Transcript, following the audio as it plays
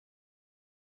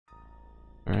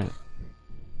Alright.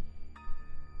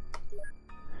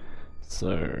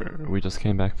 So, we just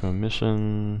came back from a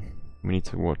mission. We need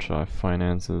to watch our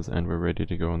finances and we're ready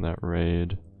to go on that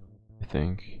raid, I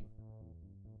think.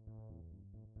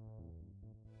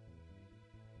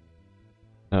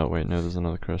 Oh wait, no, there's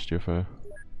another crashed UFO.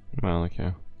 Well,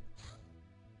 okay.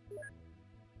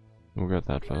 We'll get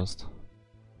that first.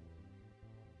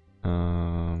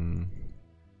 Is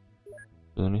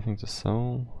there anything to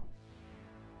sell?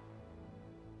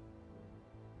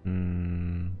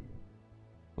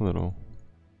 A little.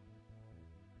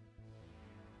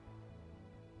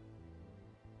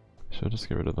 Should I just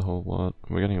get rid of the whole lot?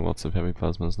 We're getting lots of heavy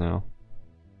plasmas now.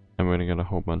 And we're gonna get a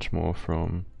whole bunch more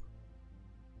from...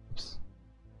 Oops.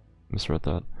 Misread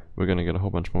that. We're gonna get a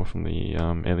whole bunch more from the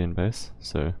alien base,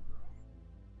 so...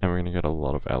 And we're gonna get a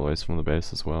lot of alloys from the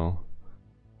base as well.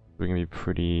 We're gonna be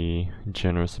pretty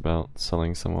generous about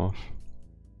selling some off.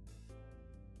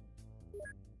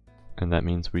 And that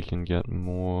means we can get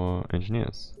more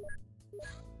engineers.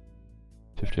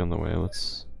 50 on the way,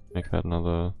 let's make that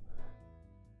another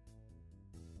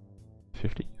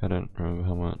 50? I don't remember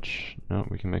how much. No,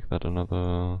 we can make that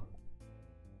another...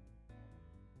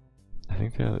 I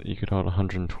think that you could hold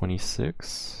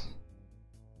 126?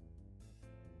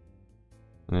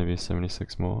 Maybe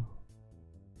 76 more.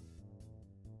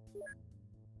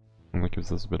 And that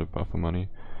gives us a bit of buffer money.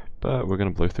 But we're gonna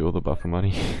blow through all the buffer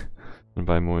money and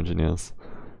buy more engineers.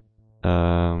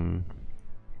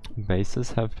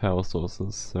 Bases have power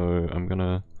sources, so I'm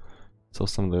gonna sell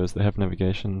some of those. They have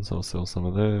navigation, so I'll sell some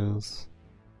of those.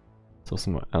 Sell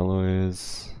some more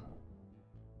alloys.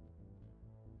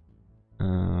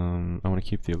 I want to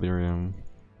keep the Illyrium.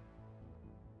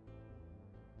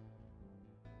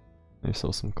 Maybe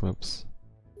sell some clips.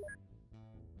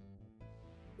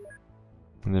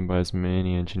 And then buy as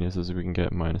many engineers as we can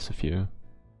get, minus a few.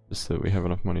 Just so that we have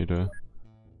enough money to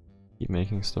keep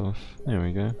making stuff. There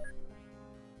we go.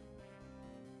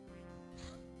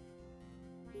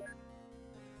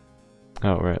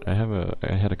 Oh right, I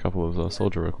had a couple of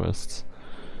soldier requests.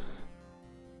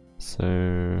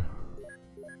 So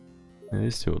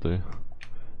these two will do.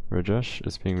 Rajesh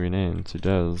is being renamed to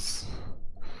Dez.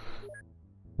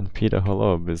 And Peter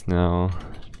Holob is now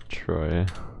Troy.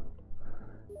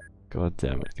 God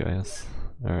damn it, guys.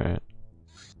 Alright.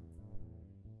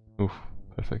 Oof,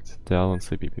 perfect. Dal and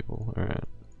sleepy people, alright.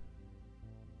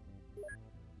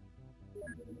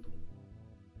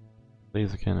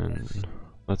 Laser cannon.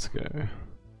 Let's go.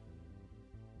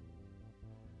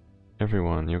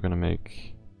 Everyone, you're gonna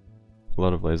make a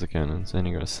lot of laser cannons and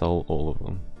you're gonna sell all of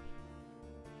them.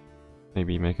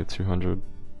 Maybe make it 200.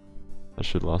 That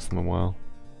should last them a while.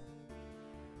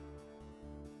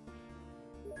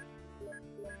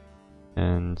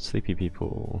 And sleepy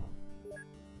people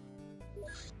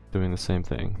doing the same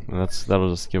thing. And that'll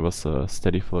just give us a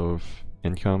steady flow of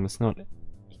income. It's not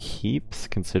heaps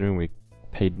considering we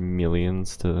paid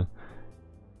millions to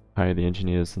hire the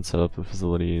engineers and set up the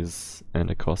facilities,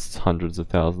 and it costs hundreds of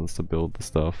thousands to build the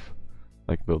stuff,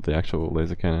 like build the actual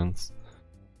laser cannons.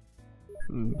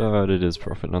 But it is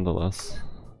profit nonetheless.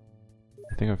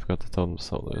 I think I forgot to tell them to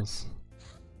sell those.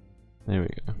 There we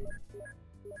go.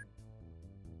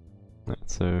 Right,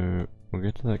 so we'll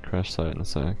get to that crash site in a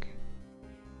sec.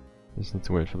 Just need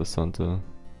to wait for the sun to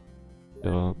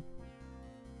get up.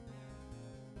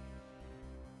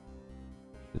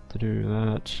 To do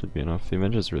that should be enough. The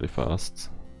Avenger's really fast.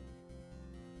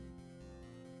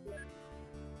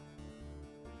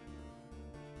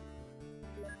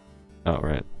 Oh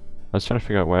right. I was trying to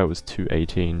figure out why it was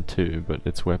 218 too, but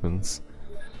it's weapons.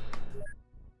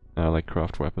 Like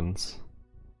craft weapons.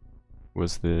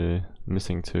 Was the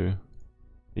missing 2.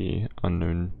 The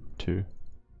unknown 2.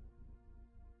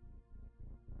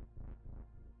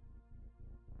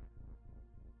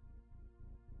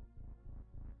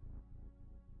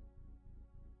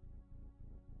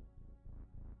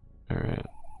 Alright.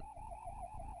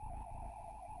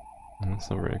 That's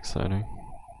not very exciting.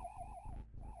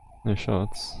 No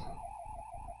shots.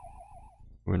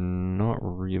 We're not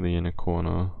really in a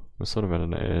corner. We're sort of at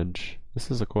an edge.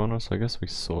 This is a corner, so I guess we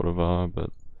sort of are, but...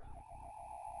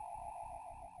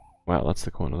 Wow, that's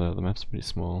the corner there. The map's pretty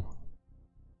small.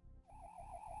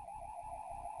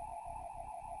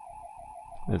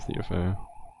 There's the UFO.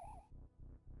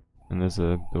 And there's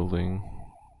a building.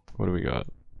 What do we got?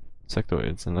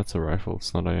 Sectoids, and that's a rifle.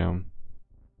 It's not a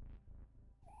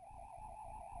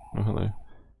Oh hello.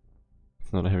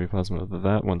 It's not a heavy plasma.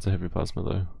 That one's a heavy plasma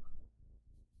though.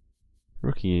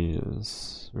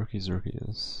 Rookies.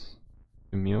 Rookies.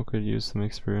 Emil could use some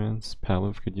experience.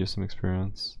 Palev could use some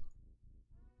experience.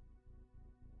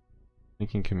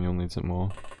 Thinking Camille needs it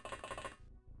more.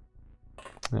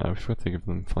 We forgot to give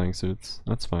them flying suits.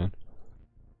 That's fine.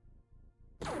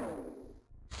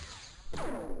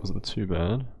 Wasn't too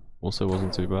bad. Also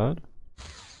wasn't too bad.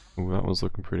 Ooh, that was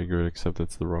looking pretty good, except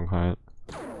it's the wrong height.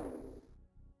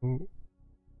 Ooh.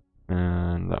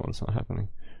 And that one's not happening.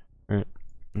 Alright,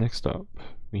 next up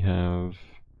we have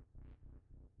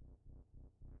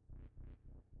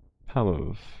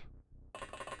Palov.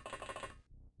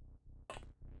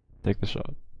 Take the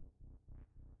shot.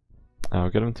 I'll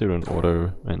get him to do an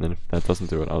auto, and then if that doesn't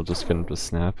do it, I'll just get him to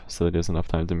snap so that he has enough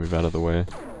time to move out of the way.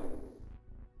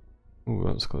 Ooh,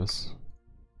 that was close.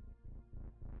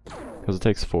 Because it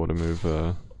takes 4 to move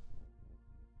an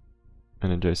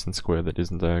adjacent square that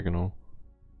isn't diagonal.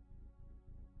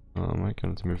 I might get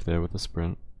him to move there with a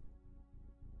sprint.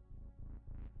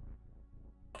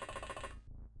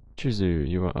 Chizu,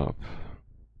 you are up.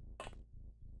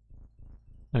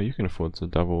 Oh, you can afford to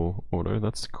double auto,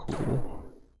 that's cool.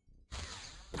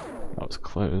 That was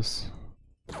close.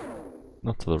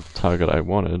 Not to the target I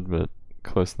wanted, but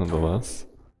close nonetheless.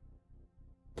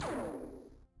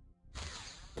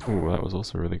 Ooh, that was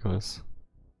also really close.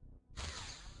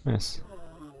 Nice.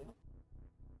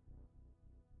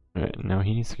 Alright, now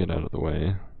he needs to get out of the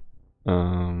way.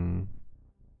 Pull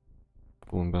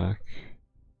him back.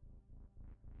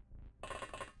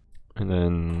 And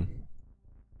then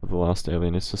for the last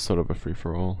alien, it's just sort of a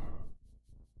free-for-all.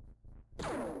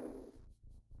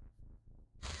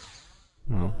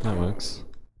 Well, that works.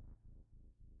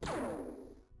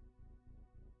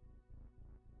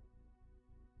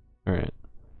 Alright.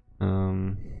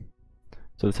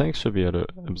 So the tank should be able to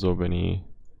absorb any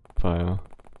fire.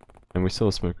 And we still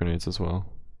have smoke grenades as well.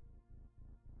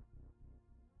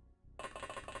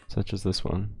 Such as this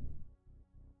one.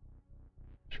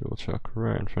 Which we will chuck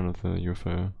right in front of the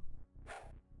UFO.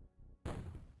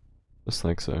 Just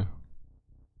like so.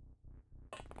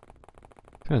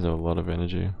 These guys have a lot of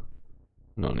energy.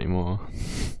 Not anymore.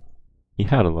 He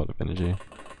had a lot of energy.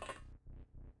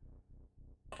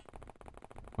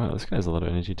 Wow, this guy has a lot of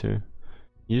energy too.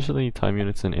 Usually time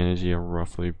units and energy are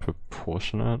roughly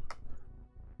proportionate,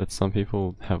 but some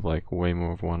people have like way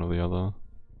more of one or the other.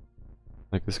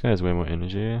 Like this guy has way more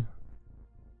energy,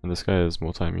 and this guy has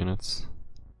more time units.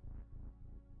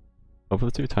 Of the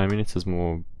two, time units is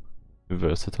more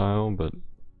versatile, but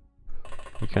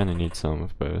you kinda need some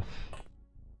of both.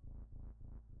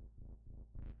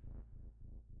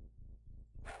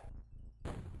 I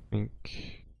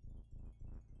think...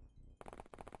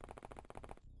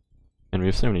 And we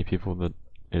have so many people that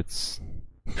it's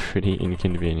pretty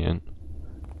inconvenient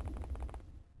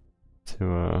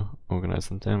to organize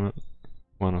them. Damn it.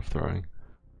 One off throwing.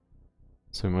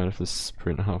 So we might have to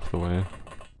sprint half the way.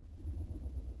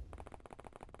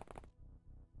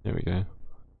 There we go.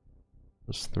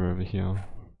 Just throw over here.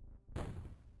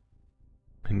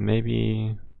 And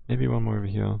maybe one more over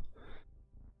here.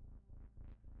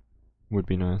 Would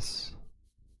be nice.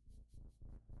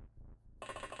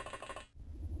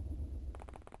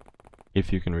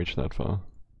 If you can reach that far.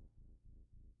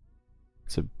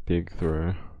 It's a big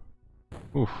throw.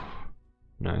 Oof.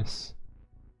 Nice.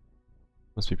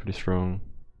 Must be pretty strong.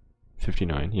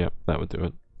 59, yep, that would do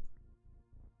it.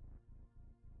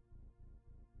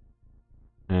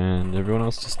 And everyone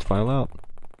else just file out.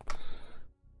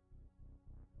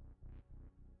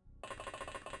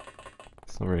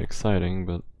 It's not very exciting,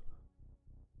 but...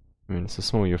 I mean, it's a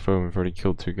small UFO and we've already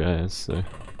killed 2 guys, so...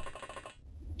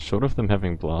 Short of them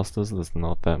having blasters, there's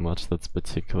not that much that's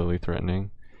particularly threatening.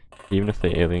 Even if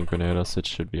they alien grenade us, it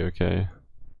should be okay.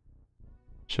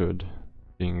 Should,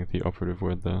 being the operative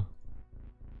word there.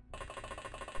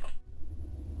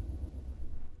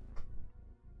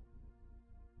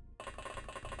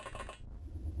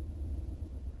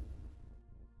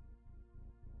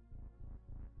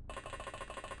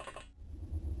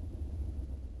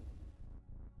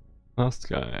 Last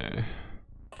guy.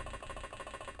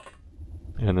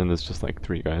 And then there's just like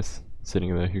 3 guys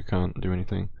sitting there who can't do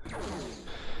anything.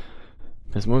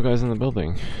 There's more guys in the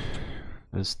building.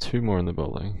 There's 2 more in the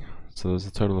building. So there's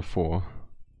a total of 4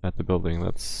 at the building.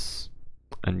 That's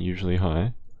unusually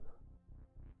high.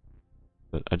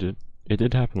 But it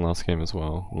did happen last game as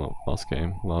well. Not last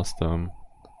game, last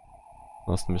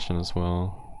mission as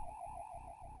well.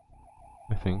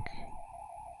 I think.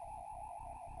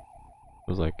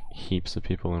 There was like heaps of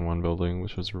people in one building,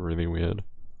 which was really weird.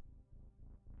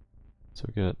 So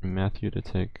we get Matthew to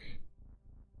take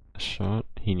a shot.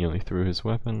 He nearly threw his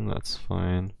weapon, that's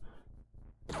fine.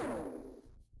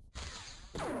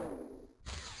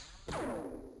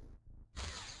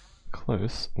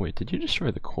 Close. Wait, did you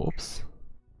destroy the corpse?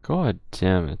 God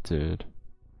damn it, dude.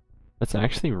 That's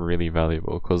actually really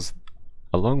valuable, because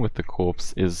along with the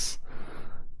corpse is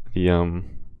the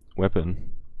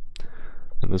weapon,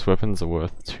 and those weapons are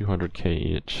worth 200k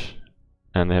each,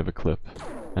 and they have a clip,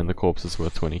 and the corpse is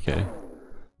worth 20k.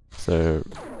 So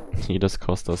he just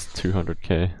cost us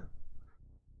 200k.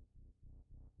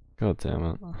 God damn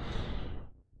it.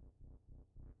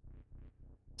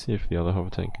 See if the other hover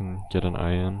tank can get an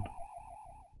eye in.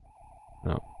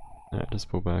 No. Yeah, just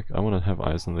pull back. I want to have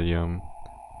eyes on the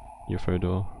UFO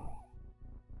door.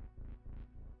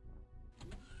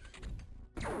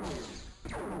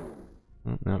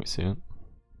 Oh, now we see it.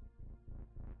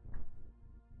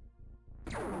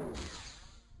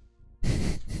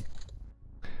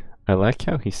 I like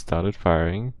how he started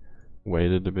firing,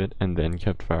 waited a bit, and then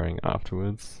kept firing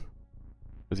afterwards.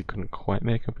 Because he couldn't quite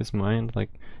make up his mind,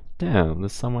 like, damn,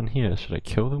 there's someone here, should I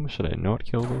kill them, should I not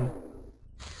kill them?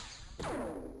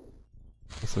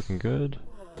 That's looking good.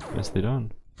 Nicely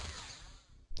done.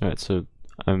 Alright, so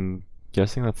I'm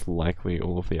guessing that's likely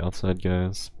all of the outside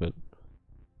guys, but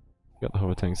got the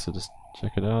hover tanks to just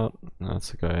check it out. No, that's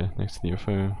the guy next to the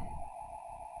UFO.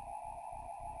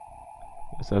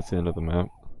 So that's the end of the map.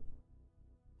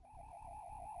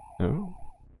 Oh?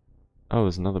 Oh,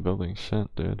 there's another building.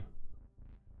 Shit, dude.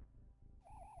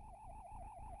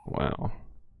 Wow.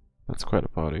 That's quite a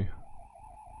party.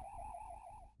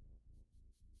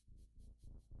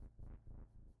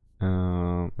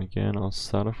 Again, I'll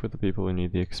start off with the people who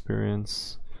need the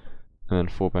experience, and then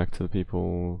fall back to the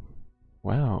people...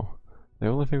 Wow. They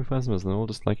all have heavy plasmas, and they're all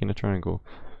just like in a triangle.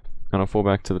 And I'll fall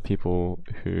back to the people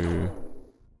who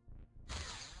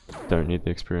don't need the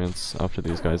experience after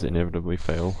these guys inevitably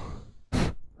fail.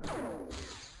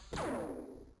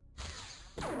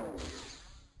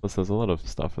 Plus there's a lot of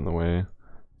stuff in the way,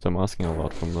 so I'm asking a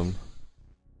lot from them.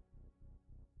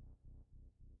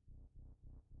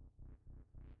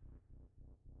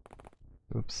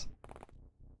 Oops.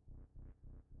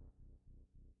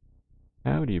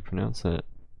 How do you pronounce it?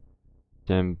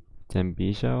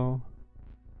 Dembijao?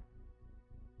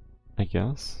 I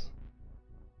guess?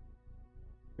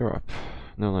 You're up.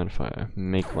 No line of fire.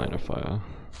 Make line of fire.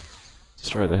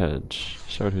 Destroy the hedge.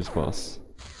 Show it who's boss.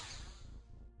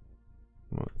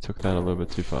 Well, I took that a little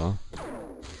bit too far.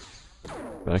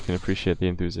 But I can appreciate the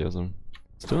enthusiasm.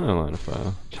 Still no line of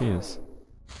fire. Jeez.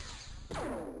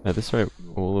 At this rate,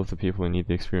 all of the people who need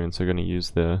the experience are going to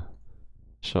use their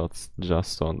shots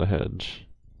just on the hedge.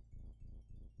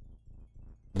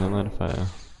 No line of fire.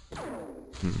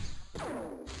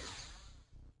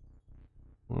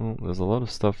 Well, there's a lot of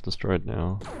stuff destroyed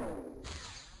now.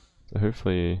 So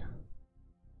hopefully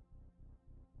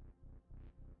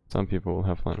some people will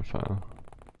have line of fire.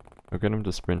 I'll get him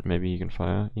to sprint, maybe he can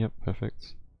fire. Yep,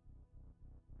 perfect.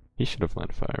 He should have line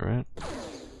of fire, right?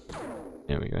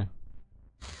 There we go.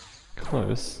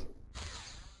 Close.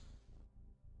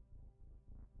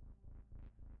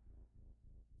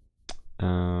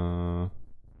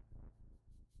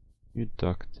 You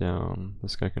duck down.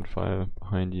 This guy can fire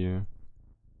behind you.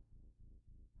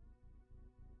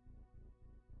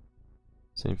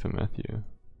 Same for Matthew.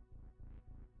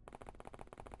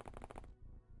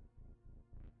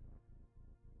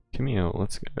 Camille,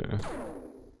 let's go.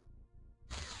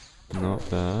 Not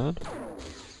bad.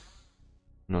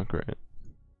 Not great.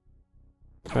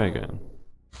 Try again.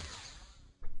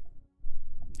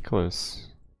 Close.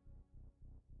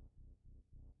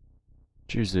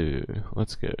 Juzu,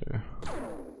 let's go.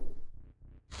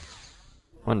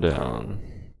 One down.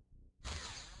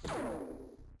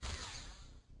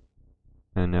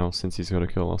 And now since he's got a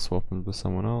kill, I'll swap him to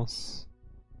someone else.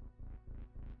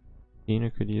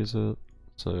 Ina could use it,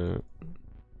 so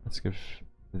let's give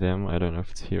them, I don't know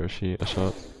if it's he or she, a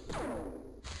shot.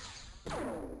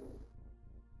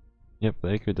 Yep,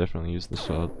 they could definitely use the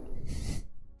shot.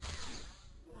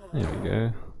 There we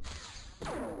go.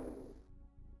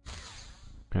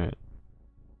 Alright,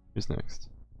 who's next?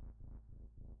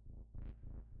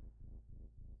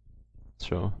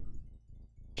 Sure.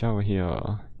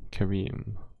 Jawahir,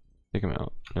 Kareem. Take him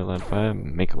out. No line of fire,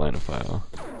 make a line of fire.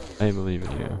 I believe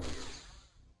in you.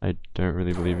 I don't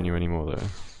really believe in you anymore though.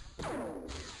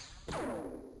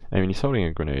 I mean, he's holding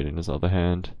a grenade in his other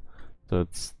hand, so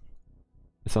it's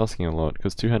asking a lot,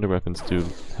 because two-handed weapons do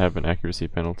have an accuracy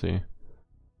penalty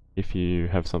if you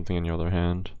have something in your other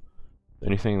hand.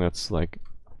 Anything that's like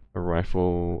a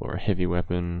rifle or a heavy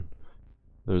weapon,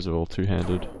 those are all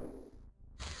two-handed.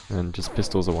 And just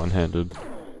pistols are one-handed.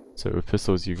 So with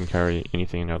pistols you can carry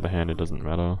anything in your other hand, it doesn't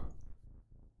matter.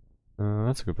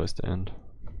 That's a good place to end.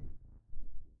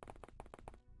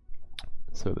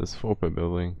 So there's 4 per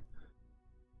building.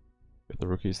 Get the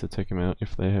rookies to take him out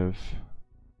if they have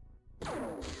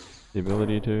the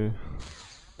ability to.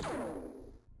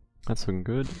 That's looking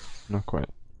good. Not quite.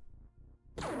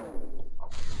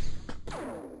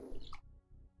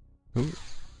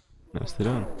 Nicely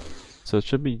done. So it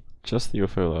should be just the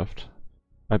UFO left.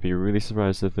 I'd be really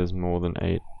surprised if there's more than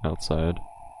 8 outside.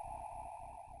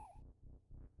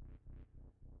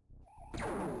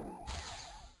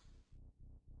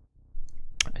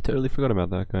 I totally forgot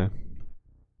about that guy.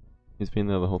 He's been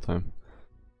there the whole time.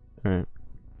 Alright.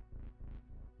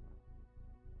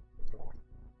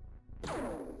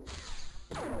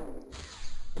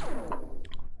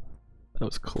 That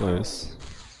was close.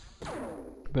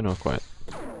 But not quite.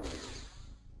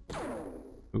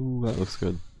 Ooh, that looks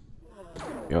good.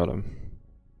 Got him.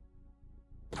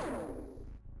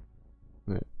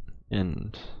 Right.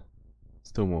 And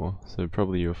still more, so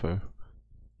probably UFO.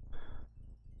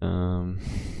 Got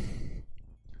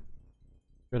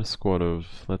a squad of,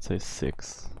 let's say,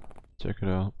 6. Check it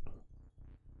out.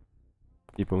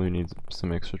 People who need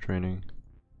some extra training.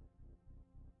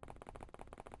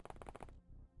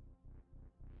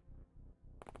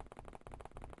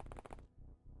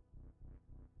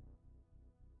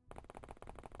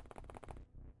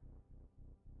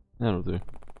 That'll do.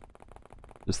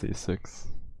 Just these 6.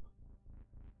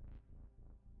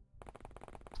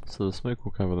 So the smoke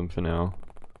will cover them for now.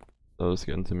 I'll just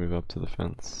get them to move up to the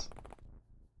fence.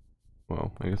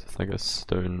 Well, I guess it's like a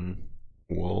stone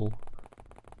wall.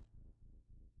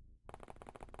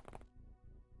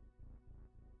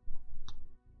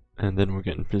 And then we'll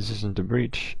get in position to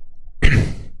breach.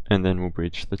 And then we'll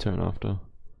breach the turn after.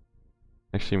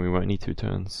 Actually, we won't need 2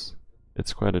 turns.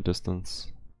 It's quite a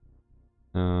distance.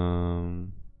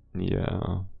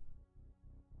 Yeah.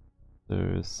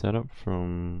 So set up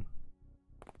from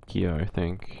here, I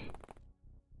think.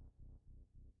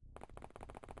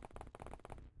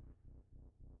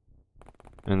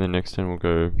 And then next turn we'll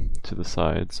go to the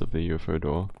sides of the UFO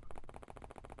door.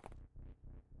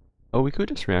 Oh, we could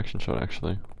just reaction shot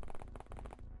actually.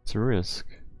 It's a risk,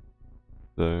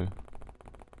 though.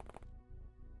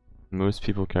 Most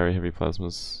people carry heavy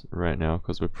plasmas right now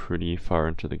because we're pretty far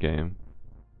into the game.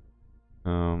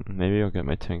 Maybe I'll get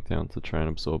my tank down to try and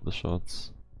absorb the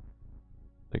shots.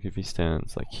 Like if he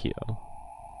stands like here.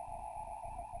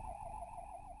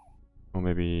 Or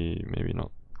maybe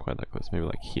not quite that close, maybe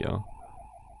like here.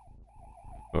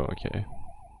 Oh, okay.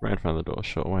 Right in front of the door,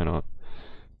 sure, why not?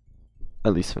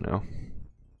 At least for now.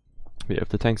 But yeah, if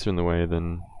the tanks are in the way,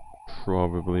 then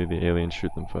probably the aliens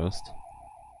shoot them first.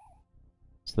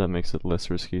 So that makes it less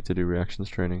risky to do reactions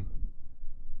training.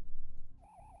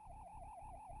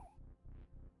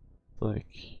 It's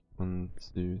like 1,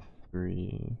 2,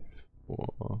 3,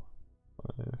 4,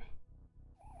 5.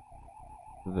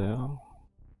 There.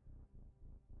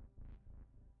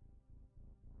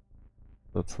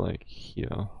 That's like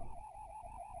here.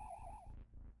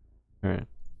 Alright.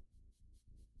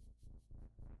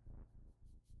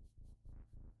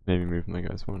 Maybe move my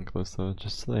guys one closer,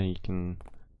 just so that he can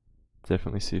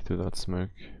definitely see through that smoke.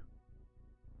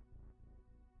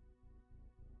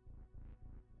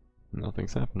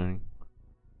 Nothing's happening.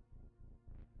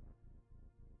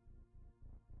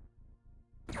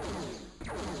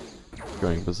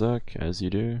 Going berserk, as you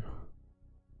do.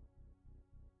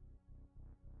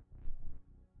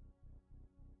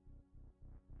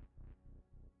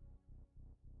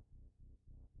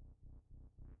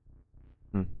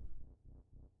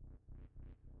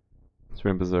 He's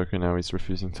went berserker, now he's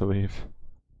refusing to leave.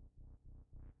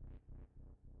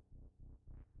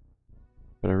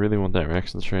 But I really want that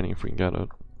reactions training if we can get it.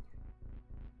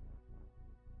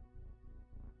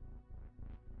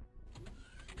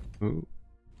 Ooh.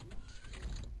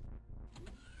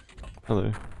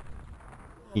 Hello.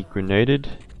 He grenaded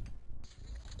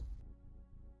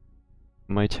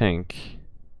my tank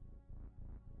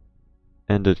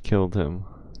and it killed him.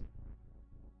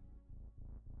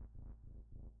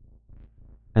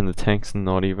 And the tank's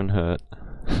not even hurt.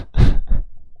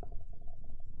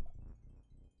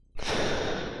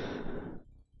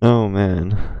 Oh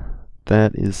man,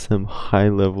 that is some high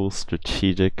level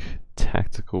strategic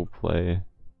tactical play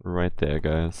right there,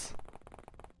 guys.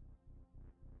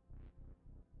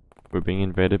 We're being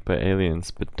invaded by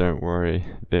aliens, but don't worry,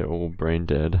 they're all brain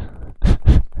dead.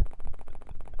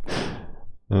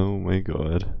 Oh my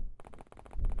god.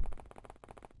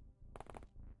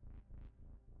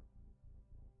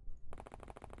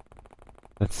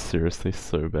 That's seriously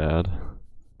so bad.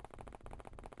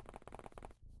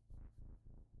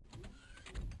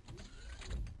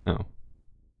 Oh.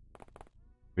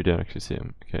 We don't actually see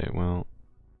him. Okay, well.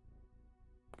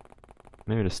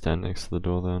 Maybe just stand next to the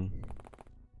door then.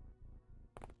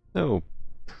 Oh,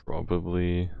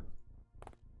 probably.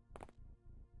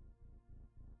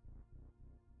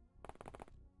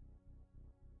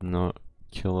 Not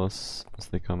kill us as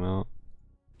they come out.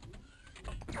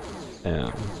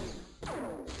 Damn.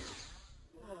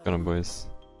 Got him, boys.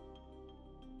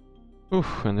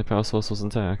 Oof, and the power source was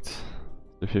intact.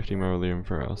 The 50 Marolium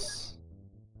for us.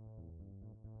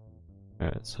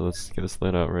 Alright, so let's get this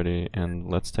laid out ready and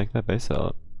let's take that base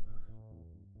out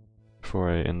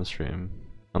before I end the stream.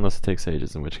 Unless it takes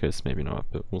ages, in which case maybe not,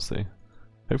 but we'll see.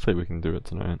 Hopefully we can do it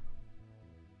tonight.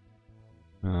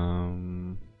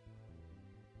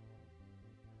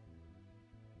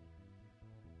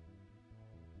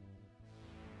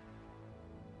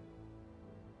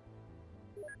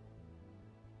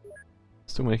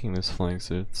 Still making those flying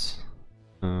suits.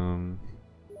 I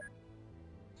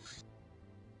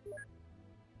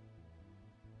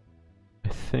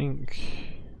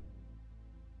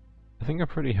think I'm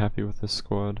pretty happy with this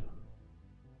squad.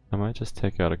 I might just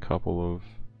take out a couple of...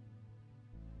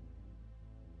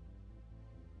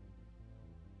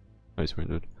 Oh, he's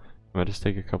wounded. I might just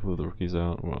take a couple of the rookies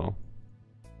out, well...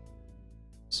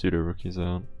 pseudo rookies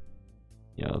out.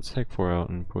 Yeah, let's take 4 out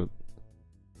and put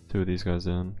 2 of these guys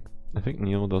in. I think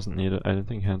Neil doesn't need it. I don't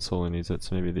think Han Solo needs it,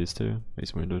 so maybe these 2.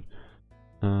 He's wounded.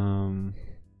 I'll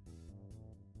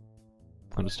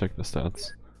just check the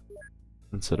stats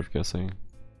instead of guessing.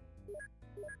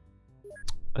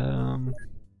 I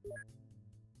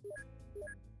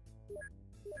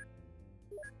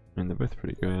mean, they're both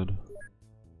pretty good.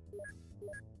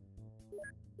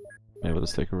 Yeah, we'll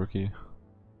just take a rookie.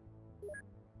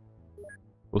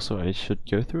 Also, I should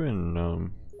go through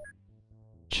and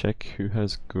check who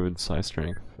has good Psi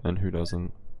Strength and who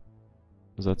doesn't,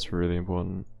 because that's really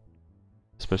important,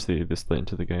 especially this late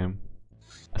into the game,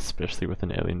 especially with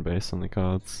an alien base on the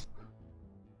cards,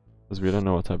 because we don't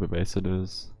know what type of base it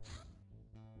is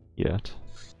yet.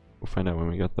 We'll find out when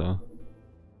we get there.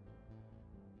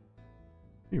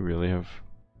 We really have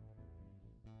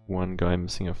one guy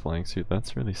missing a flying suit.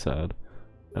 That's really sad.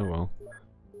 Oh well.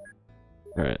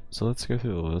 Alright, so let's go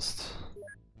through the list.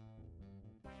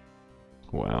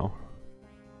 Wow.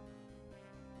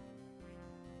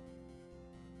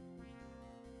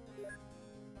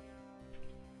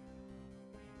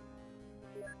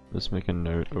 Just make a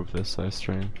note of this Psi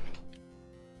Strength.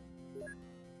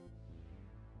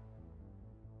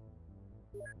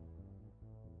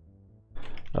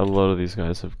 A lot of these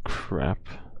guys have crap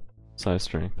Psi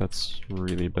Strength. That's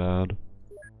really bad.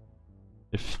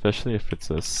 Especially if it's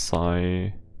a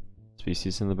Psi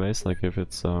species in the base, like if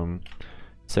it's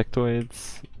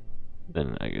sectoids,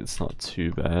 then it's not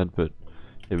too bad, but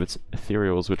if it's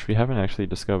ethereals, which we haven't actually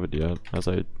discovered yet, as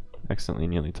I accidentally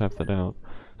nearly typed that out,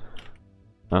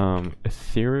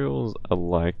 ethereals are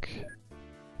like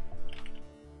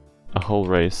a whole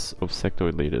race of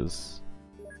sectoid leaders.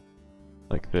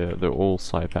 Like they're all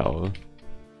Psi power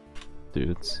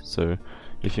dudes, so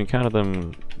if you encounter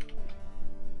them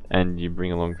and you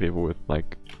bring along people with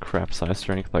like crap Psi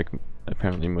Strength, like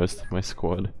apparently most of my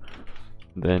squad,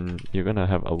 then you're gonna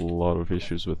have a lot of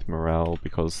issues with morale,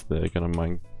 because they're gonna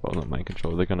not mind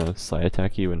control, they're gonna Psi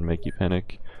attack you and make you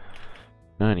panic.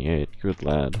 98, good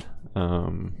lad.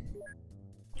 And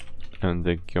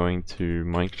they're going to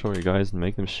mind control your guys and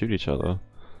make them shoot each other.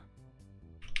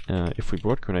 If we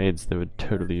brought grenades, they would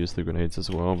totally use the grenades as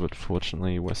well, but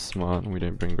fortunately we're smart and we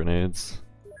don't bring grenades.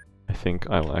 I think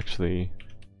I'll actually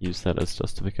use that as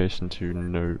justification to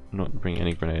not bring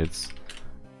any grenades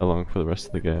along for the rest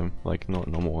of the game, like not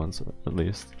normal ones at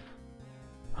least.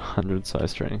 100 Psi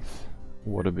Strength,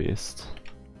 what a beast.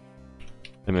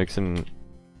 It makes him,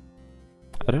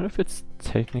 I don't know if it's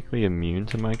technically immune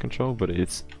to mind control, but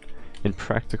it's, in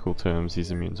practical terms,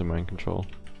 he's immune to mind control.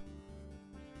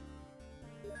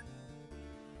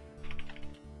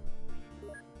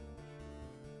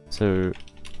 So,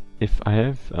 if I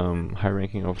have high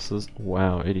ranking officers,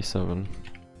 wow, 87.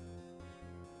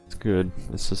 It's good,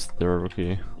 it's just they're a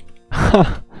rookie.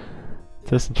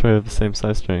 Test and Troy have the same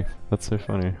Psi Strength, that's so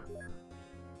funny.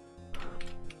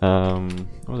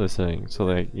 What was I saying? So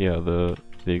like, yeah, the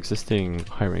existing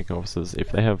high ranking officers, if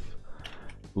they have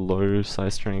low Psi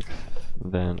Strength,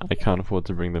 then I can't afford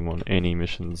to bring them on any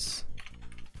missions.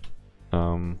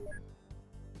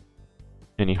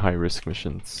 Any high risk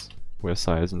missions where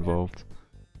Psi is involved,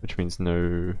 which means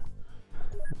no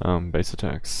base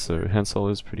attacks. So Han Solo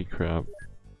is pretty crap.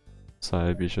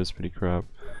 Psi Bisha is pretty crap.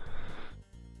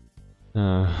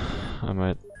 I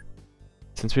might,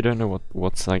 since we don't know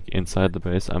what's like inside the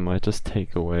base, I might just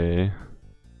take away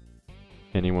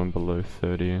anyone below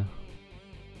 30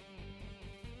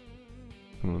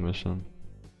 from the mission.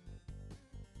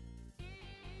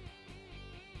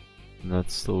 And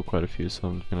that's still quite a few, so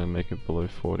I'm gonna make it below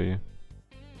 40.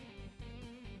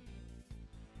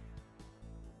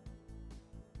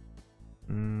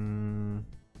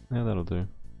 Yeah, that'll do.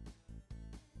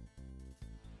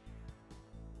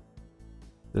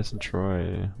 Doesn't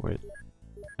try. Wait,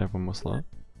 I have one more slot?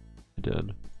 I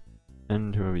did.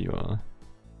 And whoever you are.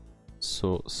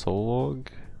 Solog?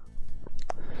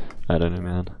 I don't know,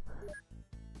 man.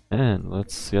 And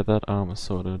let's get that armor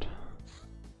sorted.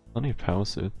 Plenty of power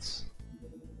suits.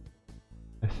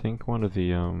 I think one of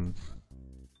the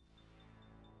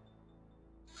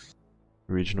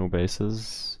regional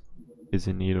bases is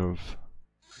in need of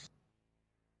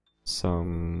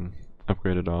some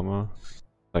upgraded armor.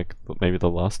 Like maybe the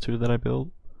last two that I built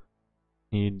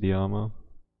need the armor.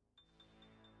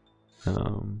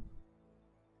 So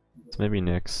maybe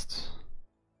next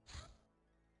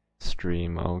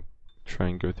stream I'll try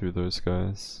and go through those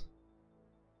guys.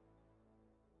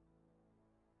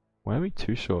 Why are we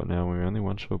too short now? We were only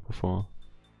one short before.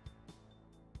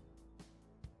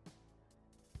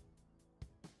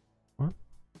 What?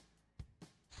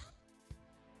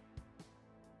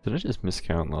 Did I just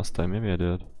miscount last time? Maybe I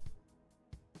did.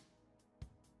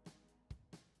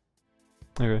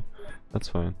 Okay, that's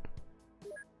fine.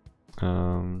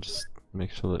 Just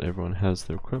make sure that everyone has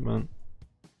their equipment.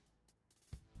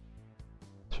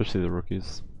 Especially the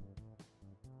rookies.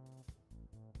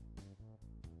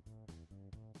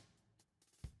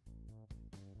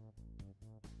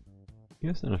 You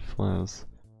guys don't have flares.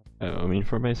 I mean,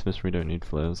 for a base mission we don't need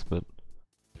flares, but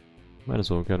might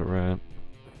as well get it right.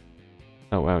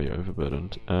 Oh wow, you're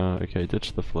overburdened. Okay,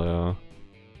 ditch the flare.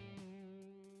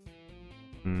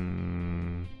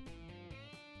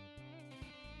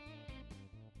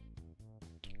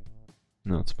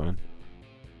 No, it's fine.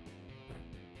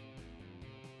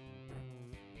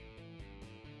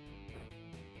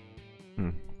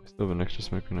 We still have an extra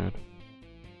smoke grenade.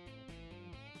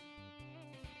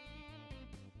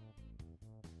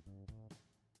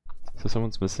 So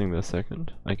someone's missing their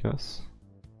second, I guess?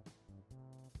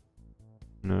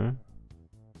 No?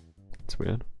 It's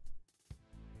weird.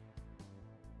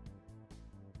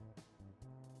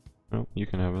 Oh, you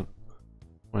can have it.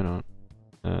 Why not?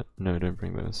 No, don't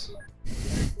bring those.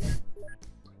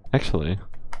 Actually...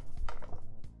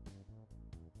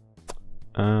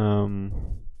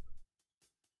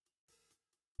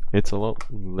 it's a lot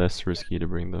less risky to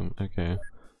bring them. Okay.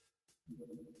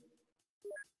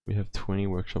 We have 20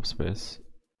 workshop space.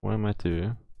 What I might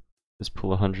do is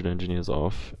pull 100 engineers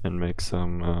off and make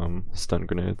some stun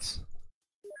grenades.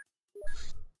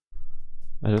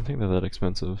 I don't think they're that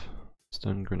expensive.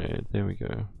 Stun grenade, there we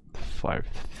go.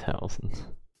 5,000.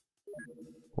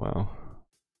 Wow.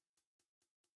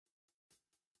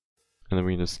 And then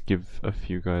we can just give a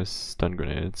few guys stun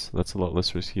grenades. That's a lot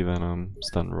less risky than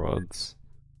stun rods.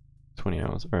 20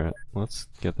 hours. Alright, let's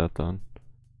get that done.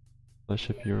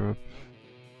 Flagship Europe.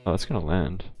 Oh, it's gonna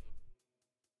land.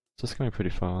 It's just going pretty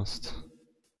fast.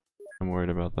 I'm worried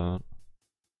about that.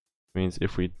 Means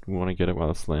if we want to get it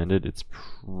while it's landed, it's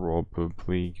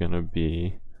probably gonna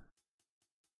be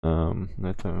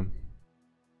nighttime.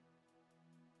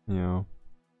 Yeah.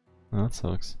 Oh, that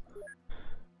sucks.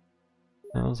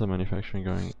 How's our manufacturing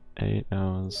going? 8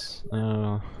 hours.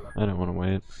 I don't want to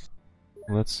wait.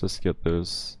 Let's just get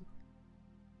those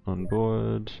on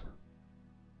board.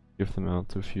 Give them out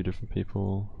to a few different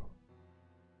people.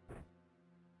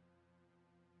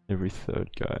 Every third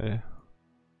guy.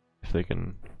 If they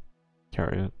can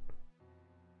carry it.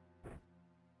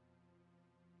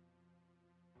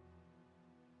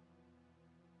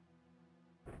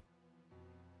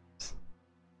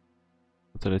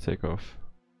 What did I take off?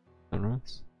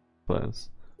 Sunrise? Flares.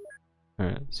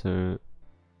 Alright, so...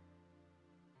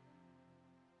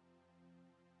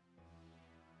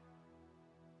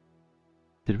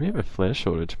 Did we have a flare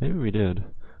shortage? Maybe we did.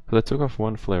 Because I took off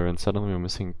one flare and suddenly we're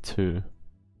missing 2.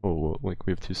 Oh, like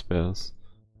we have 2 spares.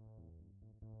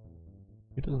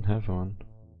 Who doesn't have one?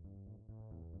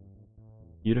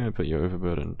 You don't put your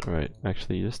overburdened. Alright,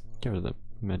 actually just get rid of that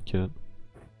medkit.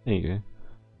 There you go.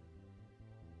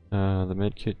 The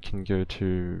medkit can go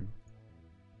to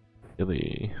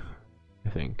Billy, I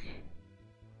think.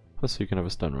 Plus you can have a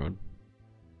stun rod.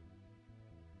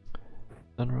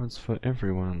 Stun rods for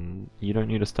everyone. You don't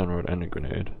need a stun rod and a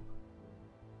grenade.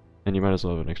 And you might as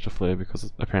well have an extra flare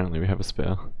because apparently we have a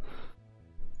spare.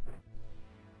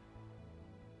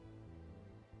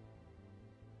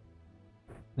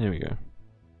 There we go.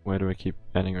 Why do I keep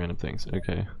adding random things?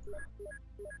 Okay.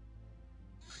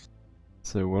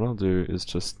 So what I'll do is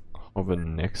just hover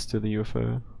next to the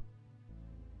UFO.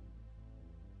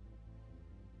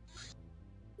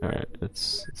 Alright,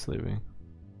 it's leaving.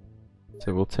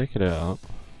 So we'll take it out,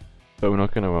 but we're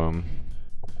not gonna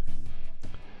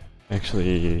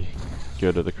actually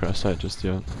go to the crash site just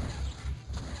yet.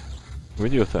 We'll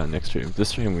deal with that next stream. This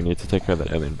stream we need to take out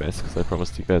that alien base because I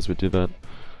promised you guys we'd do that.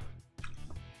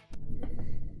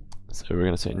 So we're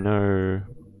gonna say no.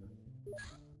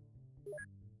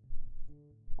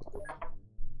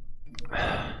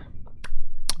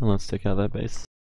 Let's take out that base.